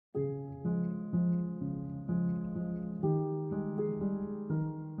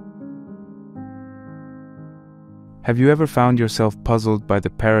Have you ever found yourself puzzled by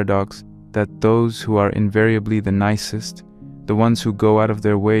the paradox that those who are invariably the nicest, the ones who go out of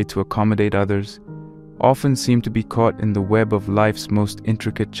their way to accommodate others, often seem to be caught in the web of life's most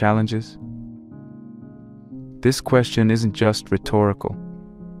intricate challenges? This question isn't just rhetorical.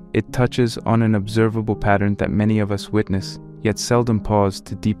 It touches on an observable pattern that many of us witness, yet seldom pause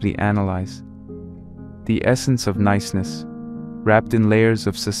to deeply analyze. The essence of niceness, wrapped in layers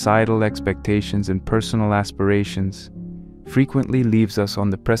of societal expectations and personal aspirations, frequently leaves us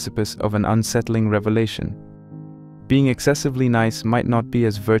on the precipice of an unsettling revelation. Being excessively nice might not be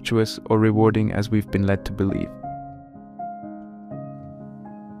as virtuous or rewarding as we've been led to believe.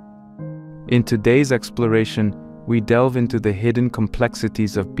 In today's exploration, we delve into the hidden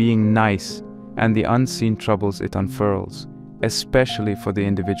complexities of being nice and the unseen troubles it unfurls, especially for the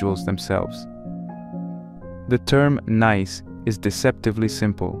individuals themselves. The term nice is deceptively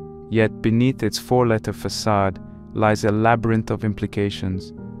simple, yet beneath its four-letter facade lies a labyrinth of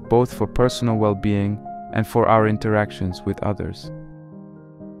implications, both for personal well-being and for our interactions with others.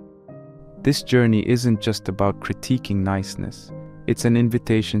 This journey isn't just about critiquing niceness. It's an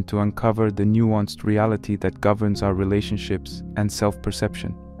invitation to uncover the nuanced reality that governs our relationships and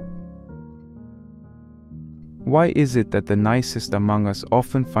self-perception. Why is it that the nicest among us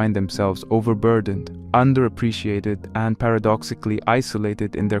often find themselves overburdened, underappreciated, and paradoxically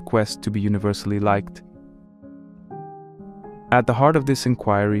isolated in their quest to be universally liked? At the heart of this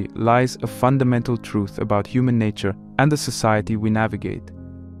inquiry lies a fundamental truth about human nature and the society we navigate.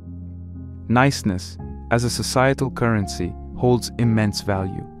 Niceness, as a societal currency, holds immense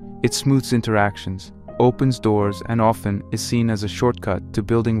value. It smooths interactions, opens doors, and often is seen as a shortcut to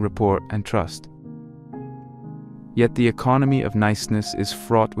building rapport and trust. Yet the economy of niceness is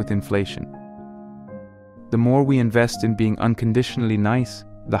fraught with inflation. The more we invest in being unconditionally nice,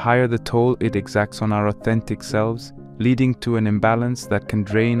 the higher the toll it exacts on our authentic selves, leading to an imbalance that can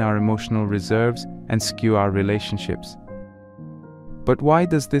drain our emotional reserves and skew our relationships. But why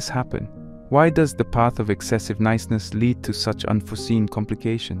does this happen? Why does the path of excessive niceness lead to such unforeseen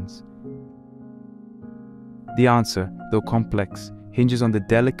complications? The answer, though complex, hinges on the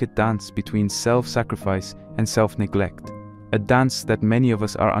delicate dance between self-sacrifice and self-neglect, a dance that many of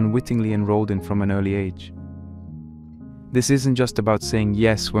us are unwittingly enrolled in from an early age. This isn't just about saying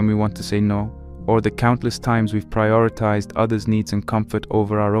yes when we want to say no, or the countless times we've prioritized others' needs and comfort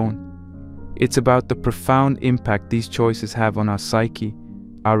over our own. It's about the profound impact these choices have on our psyche,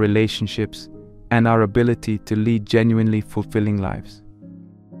 our relationships, and our ability to lead genuinely fulfilling lives.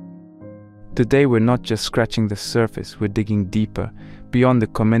 Today we're not just scratching the surface, we're digging deeper, beyond the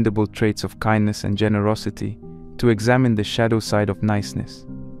commendable traits of kindness and generosity, to examine the shadow side of niceness.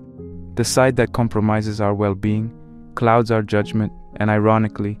 The side that compromises our well-being, clouds our judgment, and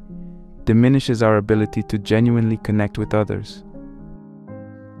ironically, diminishes our ability to genuinely connect with others.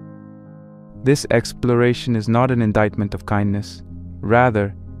 This exploration is not an indictment of kindness.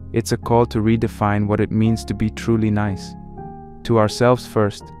 Rather, it's a call to redefine what it means to be truly nice, to ourselves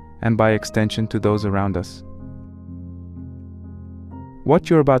first, and by extension to those around us. What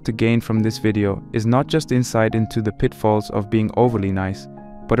you're about to gain from this video is not just insight into the pitfalls of being overly nice,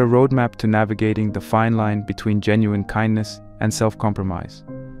 but a roadmap to navigating the fine line between genuine kindness and self-compromise.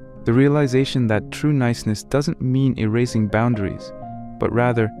 The realization that true niceness doesn't mean erasing boundaries, but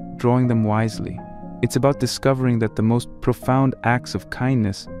rather drawing them wisely. It's about discovering that the most profound acts of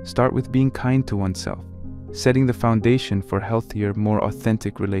kindness start with being kind to oneself, setting the foundation for healthier, more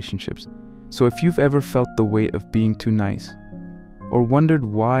authentic relationships. So if you've ever felt the weight of being too nice, or wondered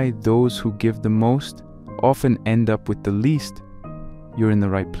why those who give the most often end up with the least, you're in the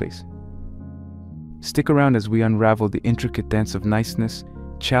right place. Stick around as we unravel the intricate dance of niceness,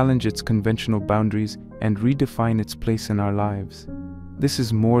 challenge its conventional boundaries, and redefine its place in our lives. This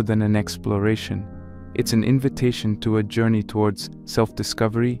is more than an exploration. It's an invitation to a journey towards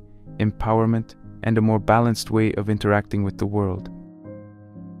self-discovery, empowerment, and a more balanced way of interacting with the world.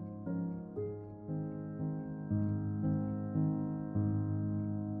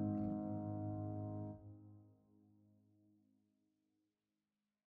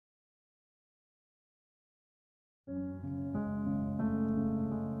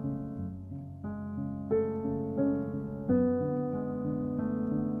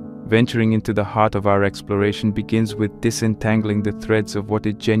 Venturing into the heart of our exploration begins with disentangling the threads of what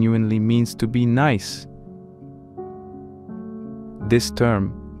it genuinely means to be nice. This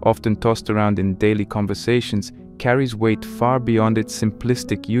term, often tossed around in daily conversations, carries weight far beyond its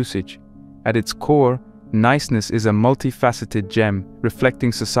simplistic usage. At its core, niceness is a multifaceted gem,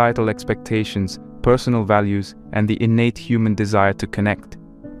 reflecting societal expectations, personal values, and the innate human desire to connect.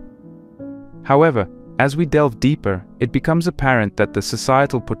 However, As we delve deeper, it becomes apparent that the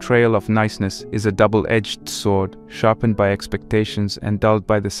societal portrayal of niceness is a double-edged sword, sharpened by expectations and dulled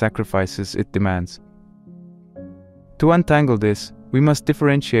by the sacrifices it demands. To untangle this, we must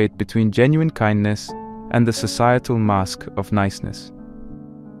differentiate between genuine kindness and the societal mask of niceness.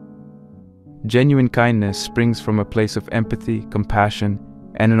 Genuine kindness springs from a place of empathy, compassion,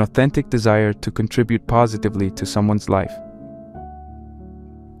 and an authentic desire to contribute positively to someone's life.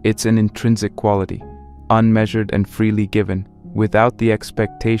 It's an intrinsic quality, unmeasured and freely given, without the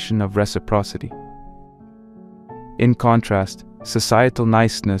expectation of reciprocity. In contrast, societal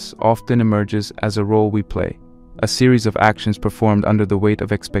niceness often emerges as a role we play, a series of actions performed under the weight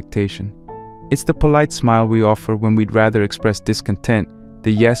of expectation. It's the polite smile we offer when we'd rather express discontent,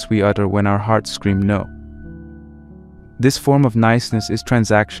 the yes we utter when our hearts scream no. This form of niceness is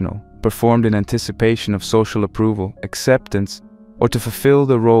transactional, performed in anticipation of social approval, acceptance, or to fulfill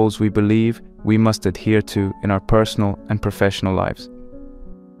the roles we believe we must adhere to in our personal and professional lives.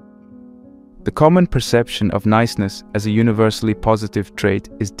 The common perception of niceness as a universally positive trait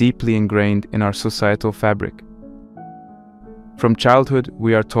is deeply ingrained in our societal fabric. From childhood,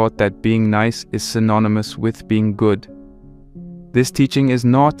 we are taught that being nice is synonymous with being good. This teaching is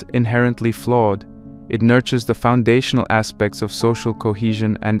not inherently flawed. It nurtures the foundational aspects of social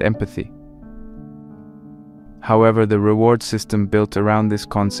cohesion and empathy. However, the reward system built around this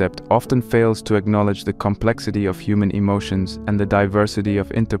concept often fails to acknowledge the complexity of human emotions and the diversity of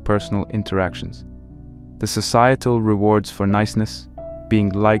interpersonal interactions. The societal rewards for niceness, being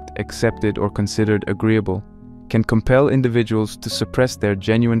liked, accepted, or considered agreeable, can compel individuals to suppress their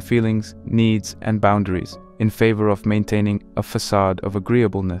genuine feelings, needs, and boundaries in favor of maintaining a facade of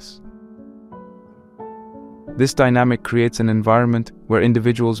agreeableness. This dynamic creates an environment where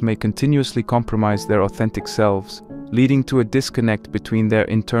individuals may continuously compromise their authentic selves, leading to a disconnect between their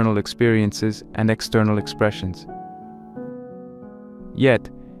internal experiences and external expressions. Yet,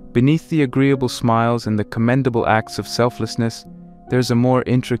 beneath the agreeable smiles and the commendable acts of selflessness, there's a more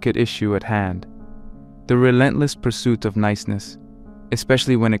intricate issue at hand. The relentless pursuit of niceness,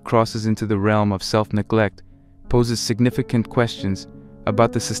 especially when it crosses into the realm of self-neglect, poses significant questions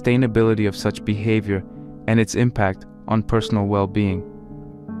about the sustainability of such behavior and its impact on personal well-being.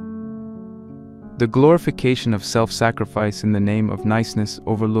 The glorification of self-sacrifice in the name of niceness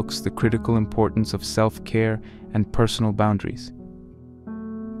overlooks the critical importance of self-care and personal boundaries.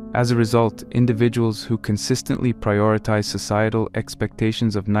 As a result, individuals who consistently prioritize societal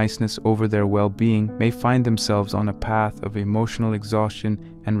expectations of niceness over their well-being may find themselves on a path of emotional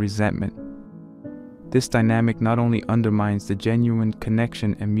exhaustion and resentment. This dynamic not only undermines the genuine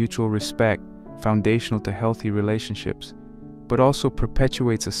connection and mutual respect foundational to healthy relationships, but also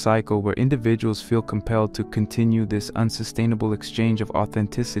perpetuates a cycle where individuals feel compelled to continue this unsustainable exchange of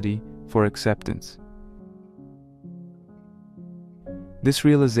authenticity for acceptance. This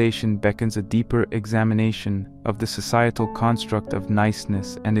realization beckons a deeper examination of the societal construct of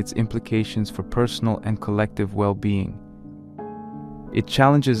niceness and its implications for personal and collective well-being. It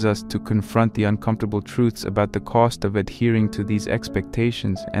challenges us to confront the uncomfortable truths about the cost of adhering to these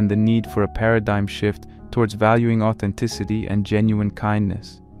expectations and the need for a paradigm shift towards valuing authenticity and genuine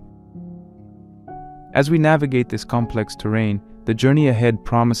kindness. As we navigate this complex terrain, the journey ahead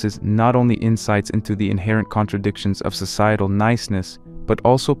promises not only insights into the inherent contradictions of societal niceness, but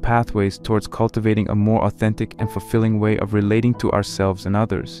also pathways towards cultivating a more authentic and fulfilling way of relating to ourselves and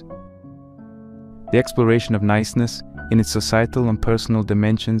others. The exploration of niceness, in its societal and personal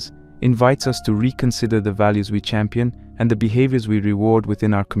dimensions, invites us to reconsider the values we champion and the behaviors we reward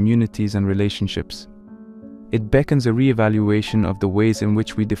within our communities and relationships. It beckons a re-evaluation of the ways in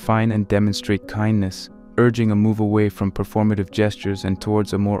which we define and demonstrate kindness, urging a move away from performative gestures and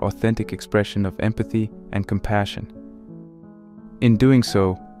towards a more authentic expression of empathy and compassion. In doing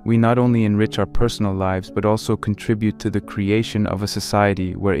so, we not only enrich our personal lives but also contribute to the creation of a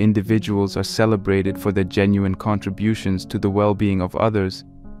society where individuals are celebrated for their genuine contributions to the well-being of others,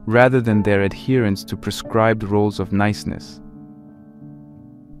 rather than their adherence to prescribed roles of niceness.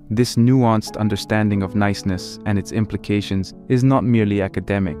 This nuanced understanding of niceness and its implications is not merely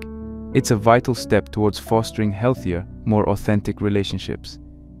academic. It's a vital step towards fostering healthier, more authentic relationships.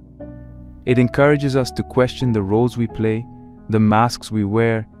 It encourages us to question the roles we play, the masks we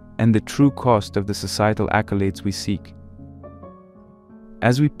wear, and the true cost of the societal accolades we seek.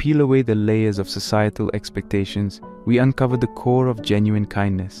 As we peel away the layers of societal expectations, we uncover the core of genuine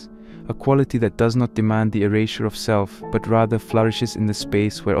kindness, a quality that does not demand the erasure of self, but rather flourishes in the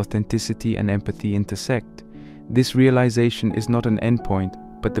space where authenticity and empathy intersect. This realization is not an endpoint,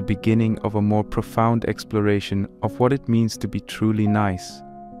 but the beginning of a more profound exploration of what it means to be truly nice,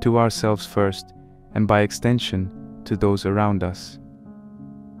 to ourselves first, and by extension, to those around us.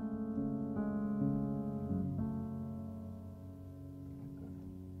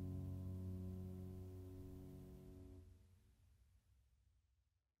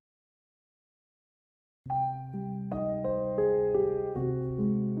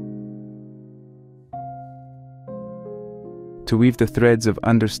 To weave the threads of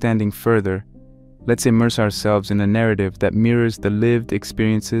understanding further, let's immerse ourselves in a narrative that mirrors the lived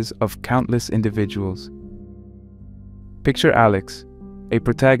experiences of countless individuals. Picture Alex, a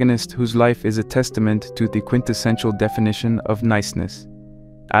protagonist whose life is a testament to the quintessential definition of niceness.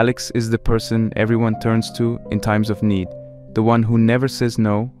 Alex is the person everyone turns to in times of need, the one who never says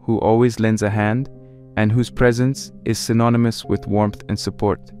no, who always lends a hand, and whose presence is synonymous with warmth and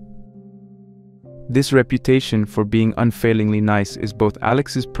support. This reputation for being unfailingly nice is both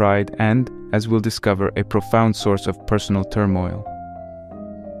Alex's pride and, as we'll discover, a profound source of personal turmoil.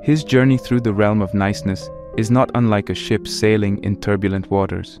 His journey through the realm of niceness is not unlike a ship sailing in turbulent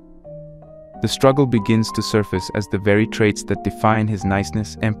waters. The struggle begins to surface as the very traits that define his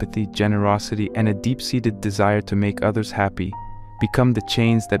niceness, empathy, generosity, and a deep-seated desire to make others happy become the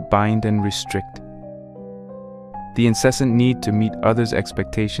chains that bind and restrict. The incessant need to meet others'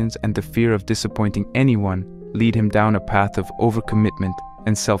 expectations and the fear of disappointing anyone lead him down a path of overcommitment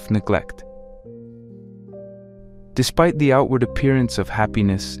and self-neglect. Despite the outward appearance of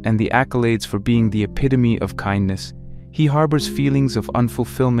happiness and the accolades for being the epitome of kindness, he harbors feelings of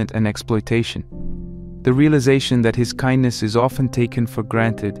unfulfillment and exploitation. The realization that his kindness is often taken for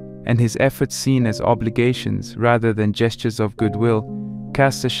granted and his efforts seen as obligations rather than gestures of goodwill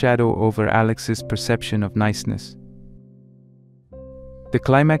casts a shadow over Alex's perception of niceness. The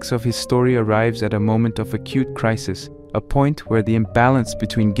climax of his story arrives at a moment of acute crisis, a point where the imbalance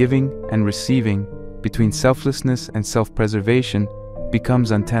between giving and receiving, between selflessness and self-preservation,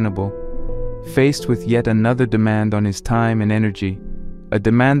 becomes untenable. Faced with yet another demand on his time and energy, a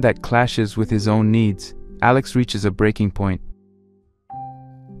demand that clashes with his own needs, Alex reaches a breaking point.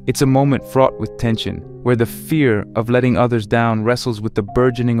 It's a moment fraught with tension, where the fear of letting others down wrestles with the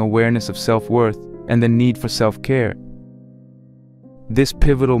burgeoning awareness of self-worth and the need for self-care. This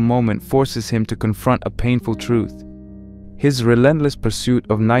pivotal moment forces him to confront a painful truth. His relentless pursuit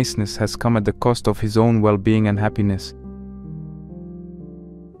of niceness has come at the cost of his own well-being and happiness.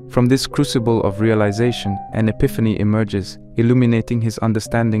 From this crucible of realization, an epiphany emerges, illuminating his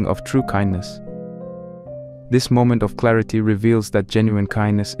understanding of true kindness. This moment of clarity reveals that genuine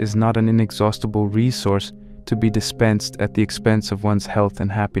kindness is not an inexhaustible resource to be dispensed at the expense of one's health and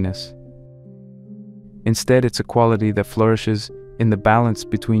happiness. Instead, it's a quality that flourishes in the balance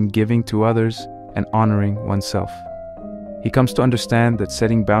between giving to others and honoring oneself. He comes to understand that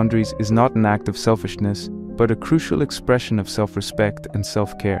setting boundaries is not an act of selfishness, but a crucial expression of self-respect and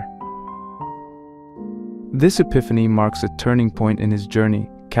self-care. This epiphany marks a turning point in his journey,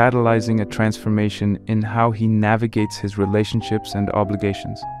 catalyzing a transformation in how he navigates his relationships and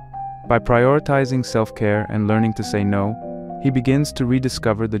obligations. By prioritizing self-care and learning to say no, he begins to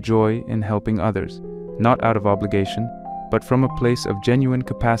rediscover the joy in helping others, not out of obligation, but from a place of genuine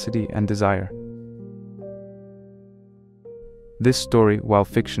capacity and desire. This story, while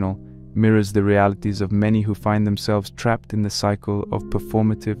fictional, mirrors the realities of many who find themselves trapped in the cycle of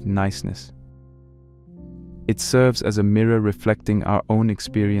performative niceness. It serves as a mirror reflecting our own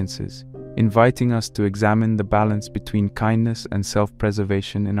experiences, inviting us to examine the balance between kindness and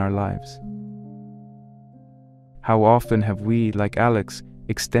self-preservation in our lives. How often have we, like Alex,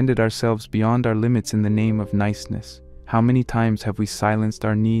 extended ourselves beyond our limits in the name of niceness? How many times have we silenced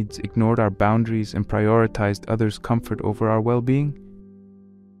our needs, ignored our boundaries, and prioritized others' comfort over our well-being?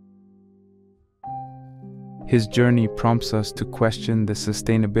 His journey prompts us to question the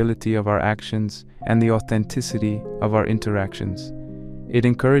sustainability of our actions and the authenticity of our interactions. It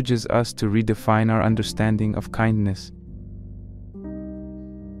encourages us to redefine our understanding of kindness,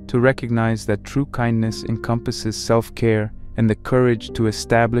 to recognize that true kindness encompasses self-care and the courage to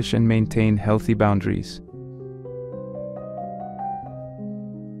establish and maintain healthy boundaries.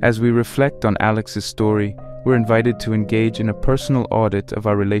 As we reflect on Alex's story, we're invited to engage in a personal audit of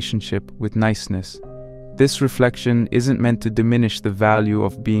our relationship with niceness. This reflection isn't meant to diminish the value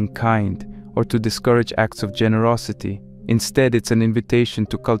of being kind or to discourage acts of generosity. Instead, it's an invitation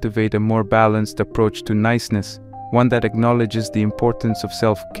to cultivate a more balanced approach to niceness, one that acknowledges the importance of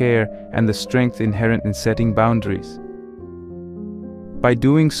self-care and the strength inherent in setting boundaries. By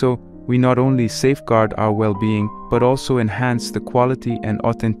doing so, we not only safeguard our well-being, but also enhance the quality and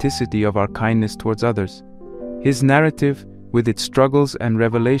authenticity of our kindness towards others. His narrative, with its struggles and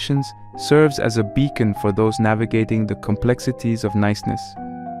revelations, serves as a beacon for those navigating the complexities of niceness.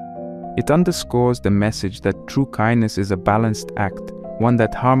 It underscores the message that true kindness is a balanced act, one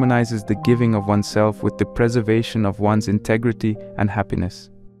that harmonizes the giving of oneself with the preservation of one's integrity and happiness.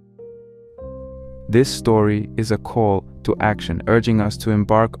 This story is a call to action, urging us to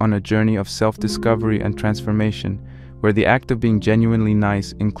embark on a journey of self-discovery and transformation, where the act of being genuinely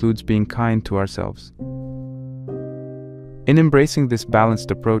nice includes being kind to ourselves. In embracing this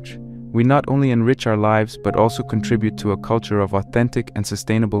balanced approach, we not only enrich our lives but also contribute to a culture of authentic and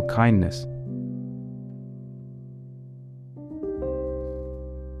sustainable kindness.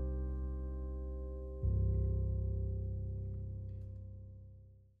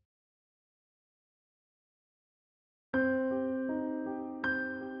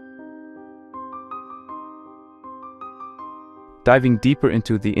 Diving deeper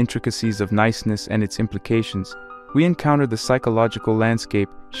into the intricacies of niceness and its implications, we encounter the psychological landscape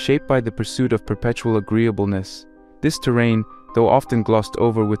shaped by the pursuit of perpetual agreeableness. This terrain, though often glossed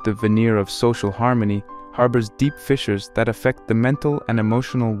over with the veneer of social harmony, harbors deep fissures that affect the mental and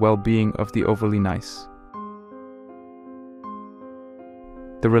emotional well-being of the overly nice.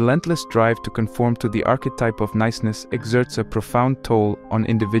 The relentless drive to conform to the archetype of niceness exerts a profound toll on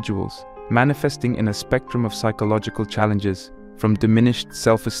individuals, manifesting in a spectrum of psychological challenges, from diminished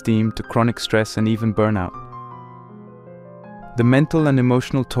self-esteem to chronic stress and even burnout. The mental and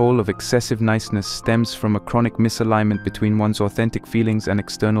emotional toll of excessive niceness stems from a chronic misalignment between one's authentic feelings and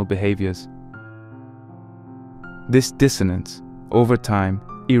external behaviors. This dissonance, over time,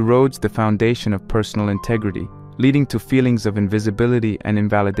 erodes the foundation of personal integrity, leading to feelings of invisibility and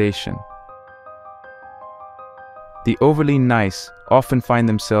invalidation. The overly nice often find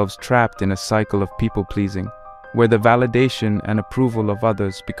themselves trapped in a cycle of people-pleasing, where the validation and approval of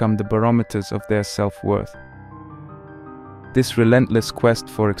others become the barometers of their self-worth. This relentless quest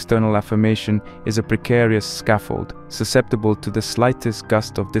for external affirmation is a precarious scaffold, susceptible to the slightest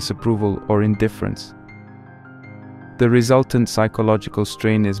gust of disapproval or indifference. The resultant psychological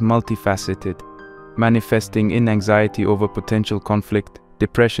strain is multifaceted, manifesting in anxiety over potential conflict,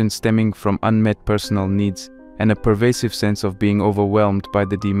 depression stemming from unmet personal needs, and a pervasive sense of being overwhelmed by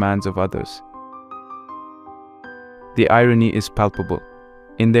the demands of others. The irony is palpable.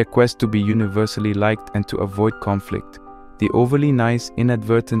 In their quest to be universally liked and to avoid conflict, the overly nice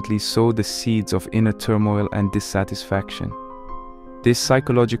inadvertently sow the seeds of inner turmoil and dissatisfaction. This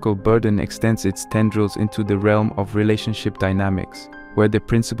psychological burden extends its tendrils into the realm of relationship dynamics, where the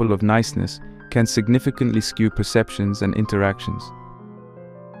principle of niceness can significantly skew perceptions and interactions.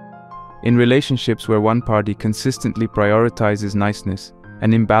 In relationships where one party consistently prioritizes niceness,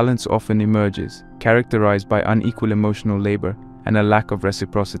 an imbalance often emerges, characterized by unequal emotional labor and a lack of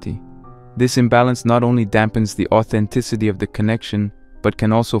reciprocity. This imbalance not only dampens the authenticity of the connection, but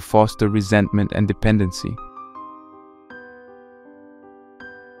can also foster resentment and dependency.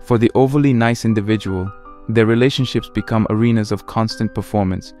 For the overly nice individual, their relationships become arenas of constant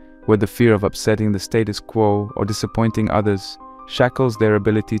performance, where the fear of upsetting the status quo or disappointing others shackles their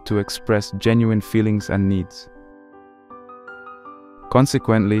ability to express genuine feelings and needs.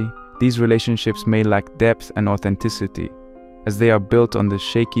 Consequently, these relationships may lack depth and authenticity, as they are built on the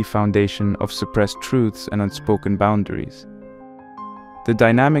shaky foundation of suppressed truths and unspoken boundaries. The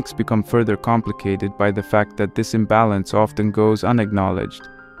dynamics become further complicated by the fact that this imbalance often goes unacknowledged,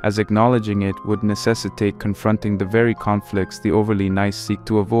 as acknowledging it would necessitate confronting the very conflicts the overly nice seek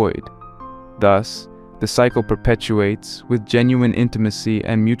to avoid. Thus, the cycle perpetuates, with genuine intimacy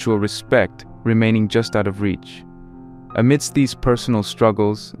and mutual respect remaining just out of reach. Amidst these personal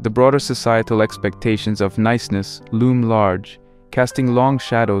struggles, the broader societal expectations of niceness loom large, casting long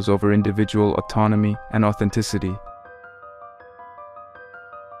shadows over individual autonomy and authenticity.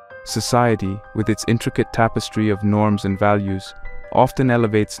 Society, with its intricate tapestry of norms and values, often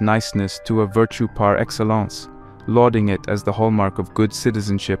elevates niceness to a virtue par excellence, lauding it as the hallmark of good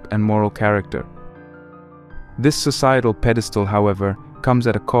citizenship and moral character. This societal pedestal, however, comes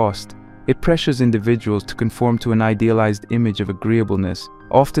at a cost. It pressures individuals to conform to an idealized image of agreeableness,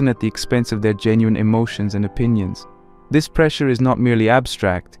 often at the expense of their genuine emotions and opinions. This pressure is not merely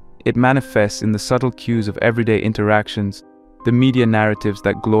abstract, it manifests in the subtle cues of everyday interactions, the media narratives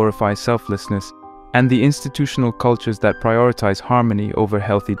that glorify selflessness, and the institutional cultures that prioritize harmony over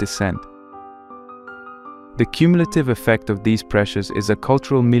healthy dissent. The cumulative effect of these pressures is a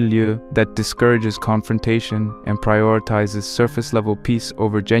cultural milieu that discourages confrontation and prioritizes surface-level peace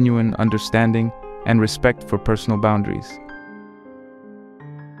over genuine understanding and respect for personal boundaries.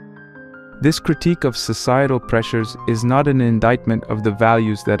 This critique of societal pressures is not an indictment of the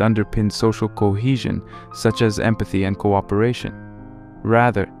values that underpin social cohesion, such as empathy and cooperation.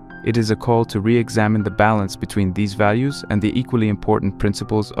 Rather, It is a call to re-examine the balance between these values and the equally important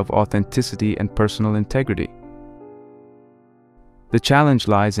principles of authenticity and personal integrity. The challenge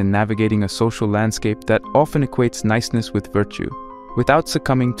lies in navigating a social landscape that often equates niceness with virtue, without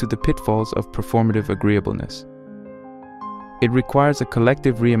succumbing to the pitfalls of performative agreeableness. It requires a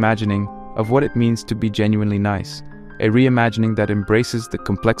collective reimagining of what it means to be genuinely nice, a reimagining that embraces the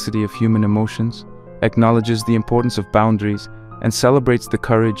complexity of human emotions, acknowledges the importance of boundaries, and celebrates the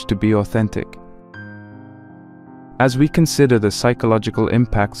courage to be authentic. As we consider the psychological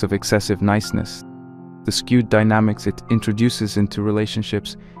impacts of excessive niceness, the skewed dynamics it introduces into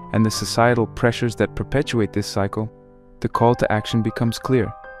relationships, and the societal pressures that perpetuate this cycle, the call to action becomes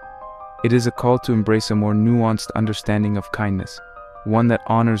clear. It is a call to embrace a more nuanced understanding of kindness, one that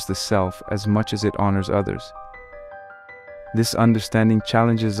honors the self as much as it honors others. This understanding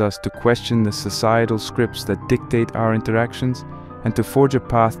challenges us to question the societal scripts that dictate our interactions and to forge a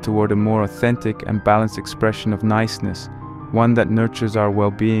path toward a more authentic and balanced expression of niceness, one that nurtures our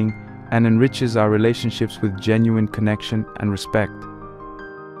well-being and enriches our relationships with genuine connection and respect.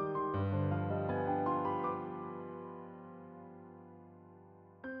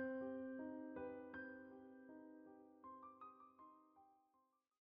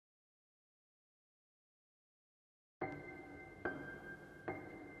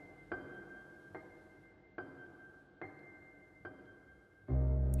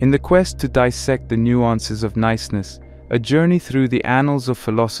 In the quest to dissect the nuances of niceness, a journey through the annals of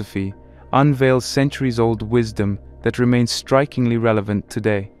philosophy unveils centuries-old wisdom that remains strikingly relevant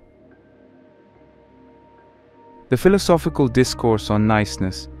today. The philosophical discourse on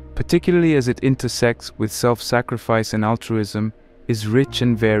niceness, particularly as it intersects with self-sacrifice and altruism, is rich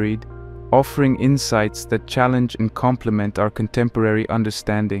and varied, offering insights that challenge and complement our contemporary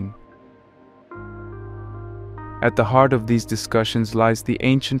understanding. At the heart of these discussions lies the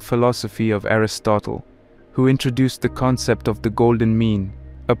ancient philosophy of Aristotle, who introduced the concept of the golden mean,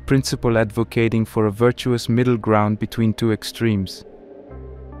 a principle advocating for a virtuous middle ground between two extremes.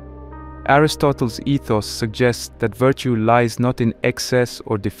 Aristotle's ethos suggests that virtue lies not in excess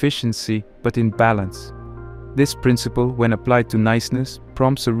or deficiency, but in balance. This principle, when applied to niceness,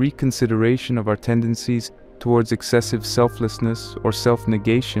 prompts a reconsideration of our tendencies towards excessive selflessness or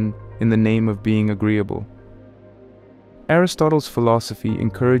self-negation in the name of being agreeable. Aristotle's philosophy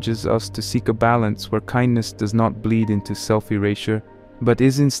encourages us to seek a balance where kindness does not bleed into self-erasure, but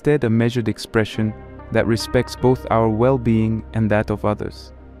is instead a measured expression that respects both our well-being and that of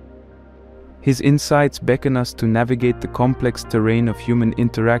others. His insights beckon us to navigate the complex terrain of human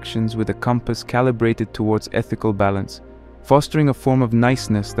interactions with a compass calibrated towards ethical balance, fostering a form of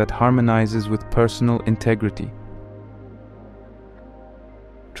niceness that harmonizes with personal integrity.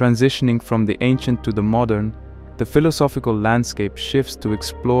 Transitioning from the ancient to the modern, the philosophical landscape shifts to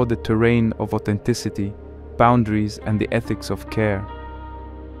explore the terrain of authenticity, boundaries, and the ethics of care.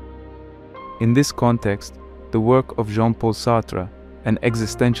 In this context, the work of Jean-Paul Sartre, an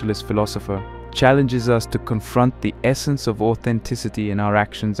existentialist philosopher, challenges us to confront the essence of authenticity in our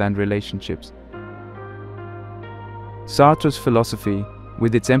actions and relationships. Sartre's philosophy,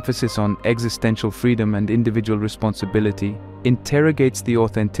 with its emphasis on existential freedom and individual responsibility, interrogates the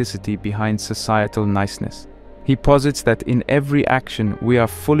authenticity behind societal niceness. He posits that in every action we are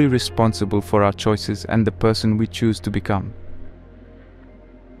fully responsible for our choices and the person we choose to become.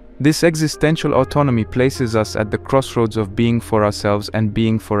 This existential autonomy places us at the crossroads of being for ourselves and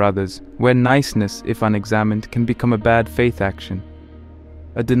being for others, where niceness, if unexamined, can become a bad faith action,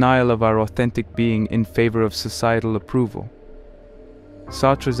 a denial of our authentic being in favor of societal approval.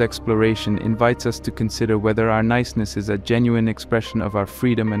 Sartre's exploration invites us to consider whether our niceness is a genuine expression of our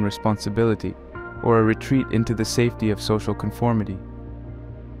freedom and responsibility, or a retreat into the safety of social conformity.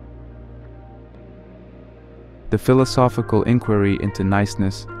 The philosophical inquiry into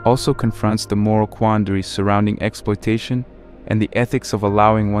niceness also confronts the moral quandaries surrounding exploitation and the ethics of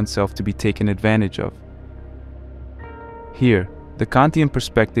allowing oneself to be taken advantage of. Here, the Kantian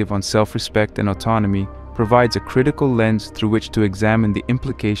perspective on self-respect and autonomy provides a critical lens through which to examine the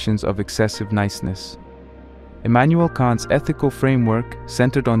implications of excessive niceness. Immanuel Kant's ethical framework,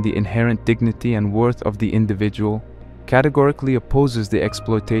 centered on the inherent dignity and worth of the individual, categorically opposes the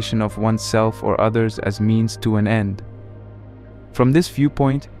exploitation of oneself or others as means to an end. From this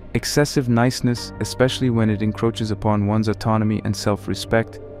viewpoint, excessive niceness, especially when it encroaches upon one's autonomy and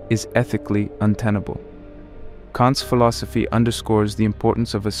self-respect, is ethically untenable. Kant's philosophy underscores the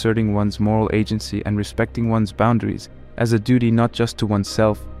importance of asserting one's moral agency and respecting one's boundaries as a duty not just to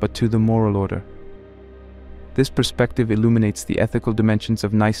oneself, but to the moral order. This perspective illuminates the ethical dimensions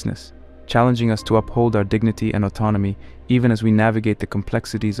of niceness, challenging us to uphold our dignity and autonomy even as we navigate the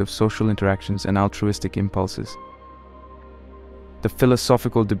complexities of social interactions and altruistic impulses. The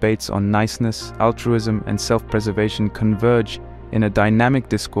philosophical debates on niceness, altruism, and self-preservation converge in a dynamic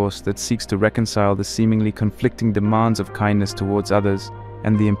discourse that seeks to reconcile the seemingly conflicting demands of kindness towards others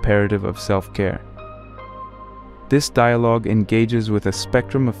and the imperative of self-care. This dialogue engages with a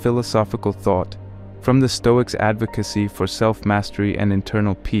spectrum of philosophical thought, from the Stoics' advocacy for self-mastery and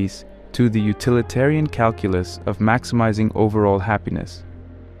internal peace to the utilitarian calculus of maximizing overall happiness.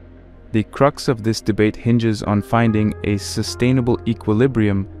 The crux of this debate hinges on finding a sustainable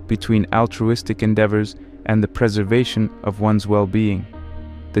equilibrium between altruistic endeavors and the preservation of one's well-being.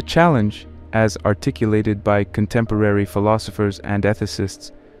 The challenge, as articulated by contemporary philosophers and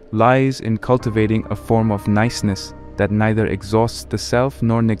ethicists, lies in cultivating a form of niceness that neither exhausts the self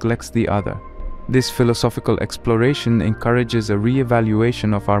nor neglects the other. This philosophical exploration encourages a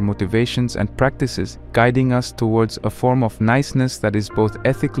re-evaluation of our motivations and practices, guiding us towards a form of niceness that is both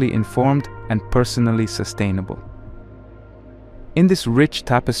ethically informed and personally sustainable. In this rich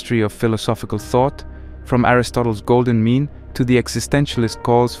tapestry of philosophical thought, from Aristotle's golden mean to the existentialist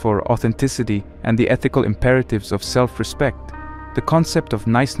calls for authenticity and the ethical imperatives of self-respect, the concept of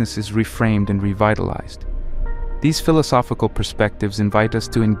niceness is reframed and revitalized. These philosophical perspectives invite us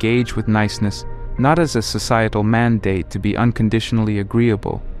to engage with niceness not as a societal mandate to be unconditionally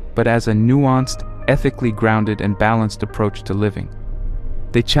agreeable, but as a nuanced, ethically grounded and balanced approach to living.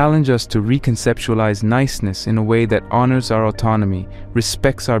 They challenge us to reconceptualize niceness in a way that honors our autonomy,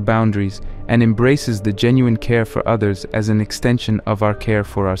 respects our boundaries, and embraces the genuine care for others as an extension of our care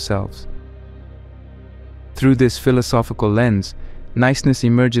for ourselves. Through this philosophical lens, niceness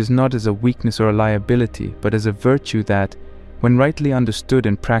emerges not as a weakness or a liability, but as a virtue that, when rightly understood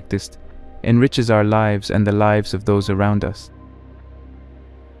and practiced, enriches our lives and the lives of those around us.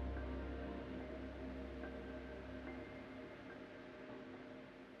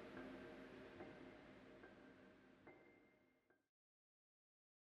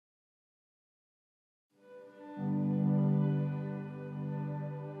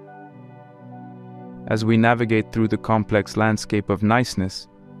 As we navigate through the complex landscape of niceness,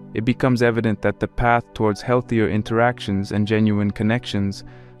 it becomes evident that the path towards healthier interactions and genuine connections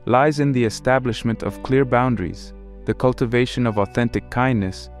lies in the establishment of clear boundaries, the cultivation of authentic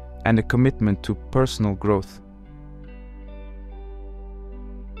kindness, and a commitment to personal growth.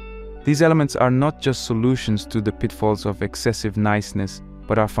 These elements are not just solutions to the pitfalls of excessive niceness,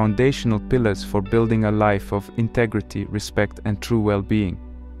 but are foundational pillars for building a life of integrity, respect, and true well-being.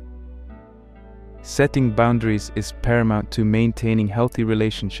 Setting boundaries is paramount to maintaining healthy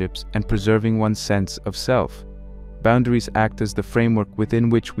relationships and preserving one's sense of self. Boundaries act as the framework within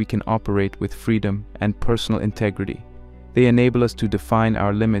which we can operate with freedom and personal integrity. They enable us to define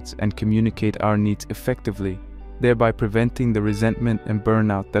our limits and communicate our needs effectively, thereby preventing the resentment and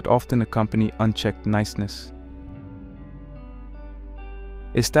burnout that often accompany unchecked niceness.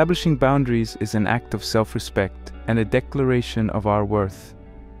 Establishing boundaries is an act of self-respect and a declaration of our worth.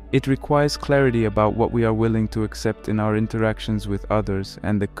 It requires clarity about what we are willing to accept in our interactions with others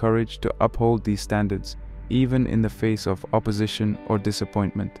and the courage to uphold these standards, even in the face of opposition or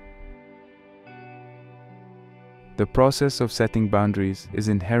disappointment. The process of setting boundaries is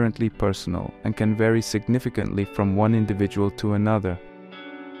inherently personal and can vary significantly from one individual to another.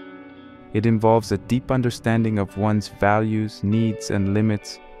 It involves a deep understanding of one's values, needs, and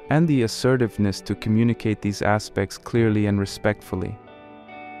limits, and the assertiveness to communicate these aspects clearly and respectfully.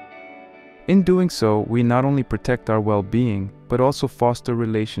 In doing so, we not only protect our well-being, but also foster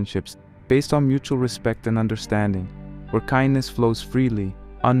relationships based on mutual respect and understanding, where kindness flows freely,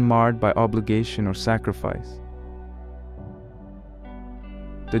 unmarred by obligation or sacrifice.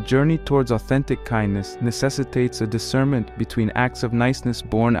 The journey towards authentic kindness necessitates a discernment between acts of niceness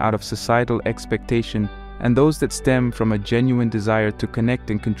born out of societal expectation and those that stem from a genuine desire to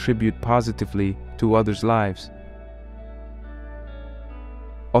connect and contribute positively to others' lives.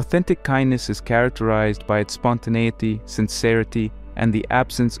 Authentic kindness is characterized by its spontaneity, sincerity, and the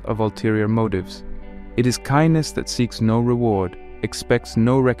absence of ulterior motives. It is kindness that seeks no reward, expects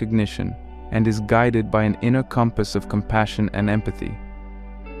no recognition, and is guided by an inner compass of compassion and empathy.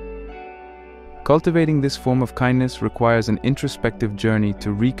 Cultivating this form of kindness requires an introspective journey to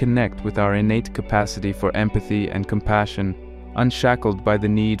reconnect with our innate capacity for empathy and compassion, unshackled by the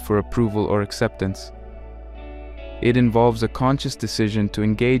need for approval or acceptance. It involves a conscious decision to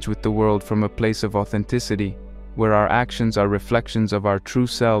engage with the world from a place of authenticity, where our actions are reflections of our true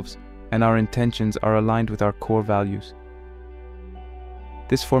selves and our intentions are aligned with our core values.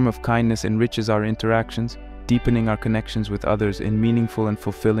 This form of kindness enriches our interactions, deepening our connections with others in meaningful and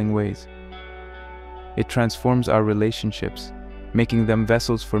fulfilling ways. It transforms our relationships, making them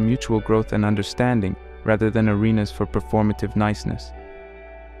vessels for mutual growth and understanding rather than arenas for performative niceness.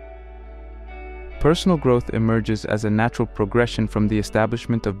 Personal growth emerges as a natural progression from the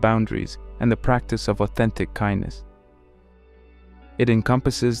establishment of boundaries and the practice of authentic kindness. It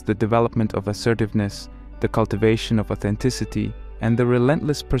encompasses the development of assertiveness, the cultivation of authenticity, and the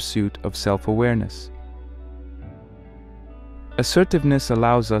relentless pursuit of self-awareness. Assertiveness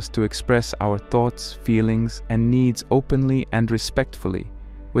allows us to express our thoughts, feelings, and needs openly and respectfully,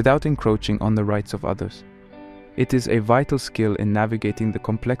 without encroaching on the rights of others. It is a vital skill in navigating the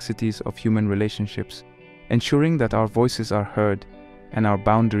complexities of human relationships, ensuring that our voices are heard and our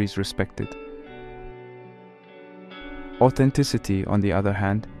boundaries respected. Authenticity, on the other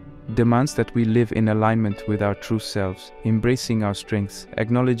hand, demands that we live in alignment with our true selves, embracing our strengths,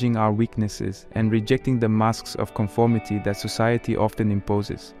 acknowledging our weaknesses, and rejecting the masks of conformity that society often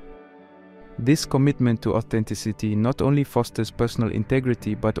imposes. This commitment to authenticity not only fosters personal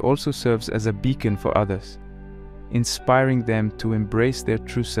integrity but also serves as a beacon for others, inspiring them to embrace their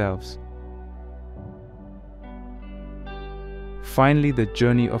true selves. Finally, the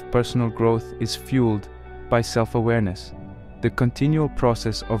journey of personal growth is fueled by self-awareness, the continual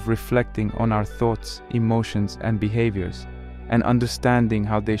process of reflecting on our thoughts, emotions, and behaviors, and understanding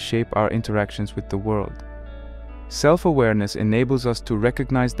how they shape our interactions with the world. Self-awareness enables us to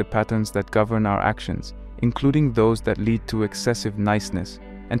recognize the patterns that govern our actions, including those that lead to excessive niceness,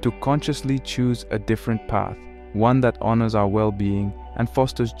 and to consciously choose a different path, one that honors our well-being and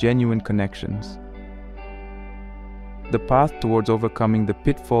fosters genuine connections. The path towards overcoming the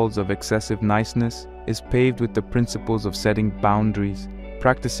pitfalls of excessive niceness is paved with the principles of setting boundaries,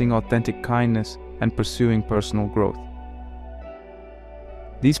 practicing authentic kindness, and pursuing personal growth.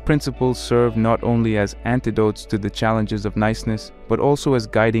 These principles serve not only as antidotes to the challenges of niceness, but also as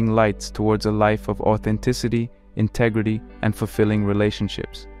guiding lights towards a life of authenticity, integrity, and fulfilling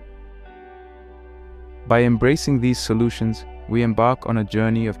relationships. By embracing these solutions, we embark on a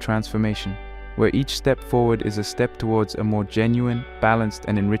journey of transformation, where each step forward is a step towards a more genuine, balanced,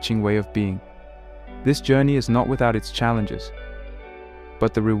 and enriching way of being. This journey is not without its challenges,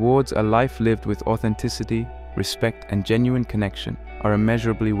 but the rewards a life lived with authenticity, respect, and genuine connection are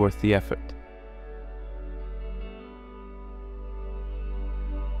immeasurably worth the effort.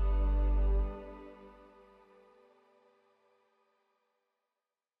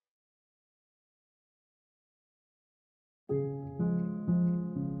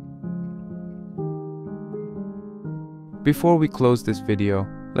 Before we close this video,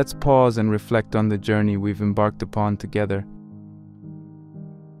 let's pause and reflect on the journey we've embarked upon together.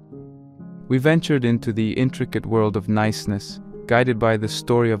 We ventured into the intricate world of niceness, guided by the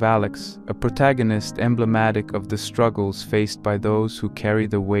story of Alex, a protagonist emblematic of the struggles faced by those who carry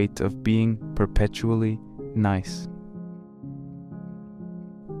the weight of being perpetually nice.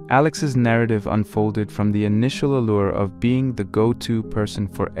 Alex's narrative unfolded from the initial allure of being the go-to person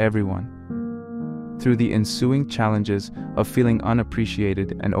for everyone, through the ensuing challenges of feeling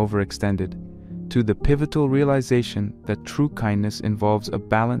unappreciated and overextended, to the pivotal realization that true kindness involves a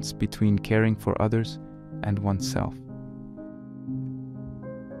balance between caring for others and oneself.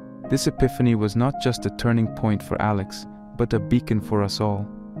 This epiphany was not just a turning point for Alex, but a beacon for us all,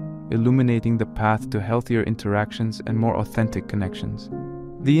 illuminating the path to healthier interactions and more authentic connections.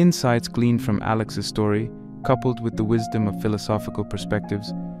 The insights gleaned from Alex's story, coupled with the wisdom of philosophical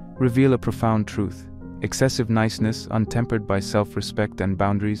perspectives, reveal a profound truth. Excessive niceness, untempered by self-respect and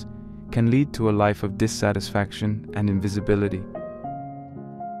boundaries, can lead to a life of dissatisfaction and invisibility.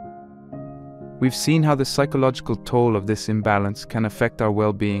 We've seen how the psychological toll of this imbalance can affect our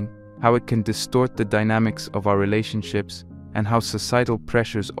well-being, how it can distort the dynamics of our relationships, and how societal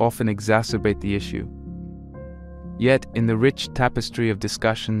pressures often exacerbate the issue. Yet, in the rich tapestry of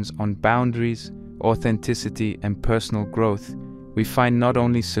discussions on boundaries, authenticity, and personal growth, we find not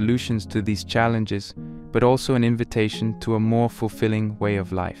only solutions to these challenges, but also an invitation to a more fulfilling way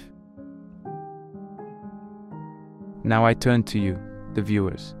of life. Now I turn to you, the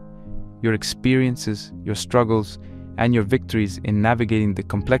viewers. Your experiences, your struggles, and your victories in navigating the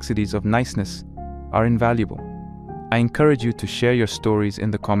complexities of niceness are invaluable. I encourage you to share your stories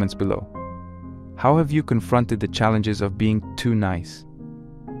in the comments below. How have you confronted the challenges of being too nice?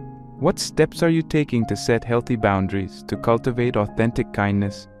 What steps are you taking to set healthy boundaries, to cultivate authentic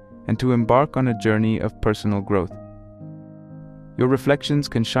kindness, and to embark on a journey of personal growth? Your reflections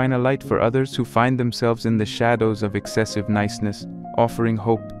can shine a light for others who find themselves in the shadows of excessive niceness, offering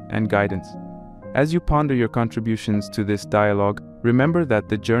hope and guidance. As you ponder your contributions to this dialogue, remember that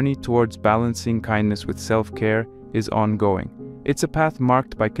the journey towards balancing kindness with self-care is ongoing. It's a path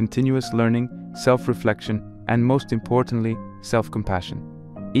marked by continuous learning, self-reflection, and most importantly, self-compassion.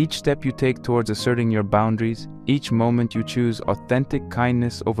 Each step you take towards asserting your boundaries, each moment you choose authentic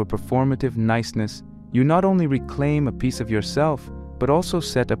kindness over performative niceness, you not only reclaim a piece of yourself, but also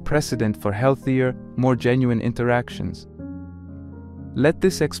set a precedent for healthier, more genuine interactions. Let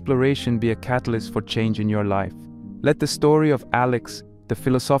this exploration be a catalyst for change in your life. Let the story of Alex, the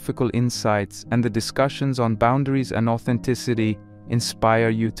philosophical insights, and the discussions on boundaries and authenticity inspire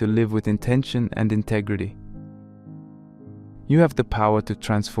you to live with intention and integrity. You have the power to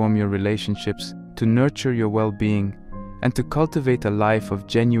transform your relationships, to nurture your well-being, and to cultivate a life of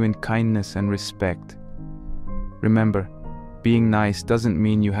genuine kindness and respect. Remember, being nice doesn't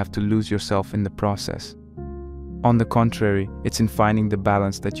mean you have to lose yourself in the process. On the contrary, it's in finding the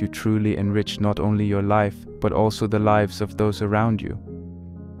balance that you truly enrich not only your life, but also the lives of those around you.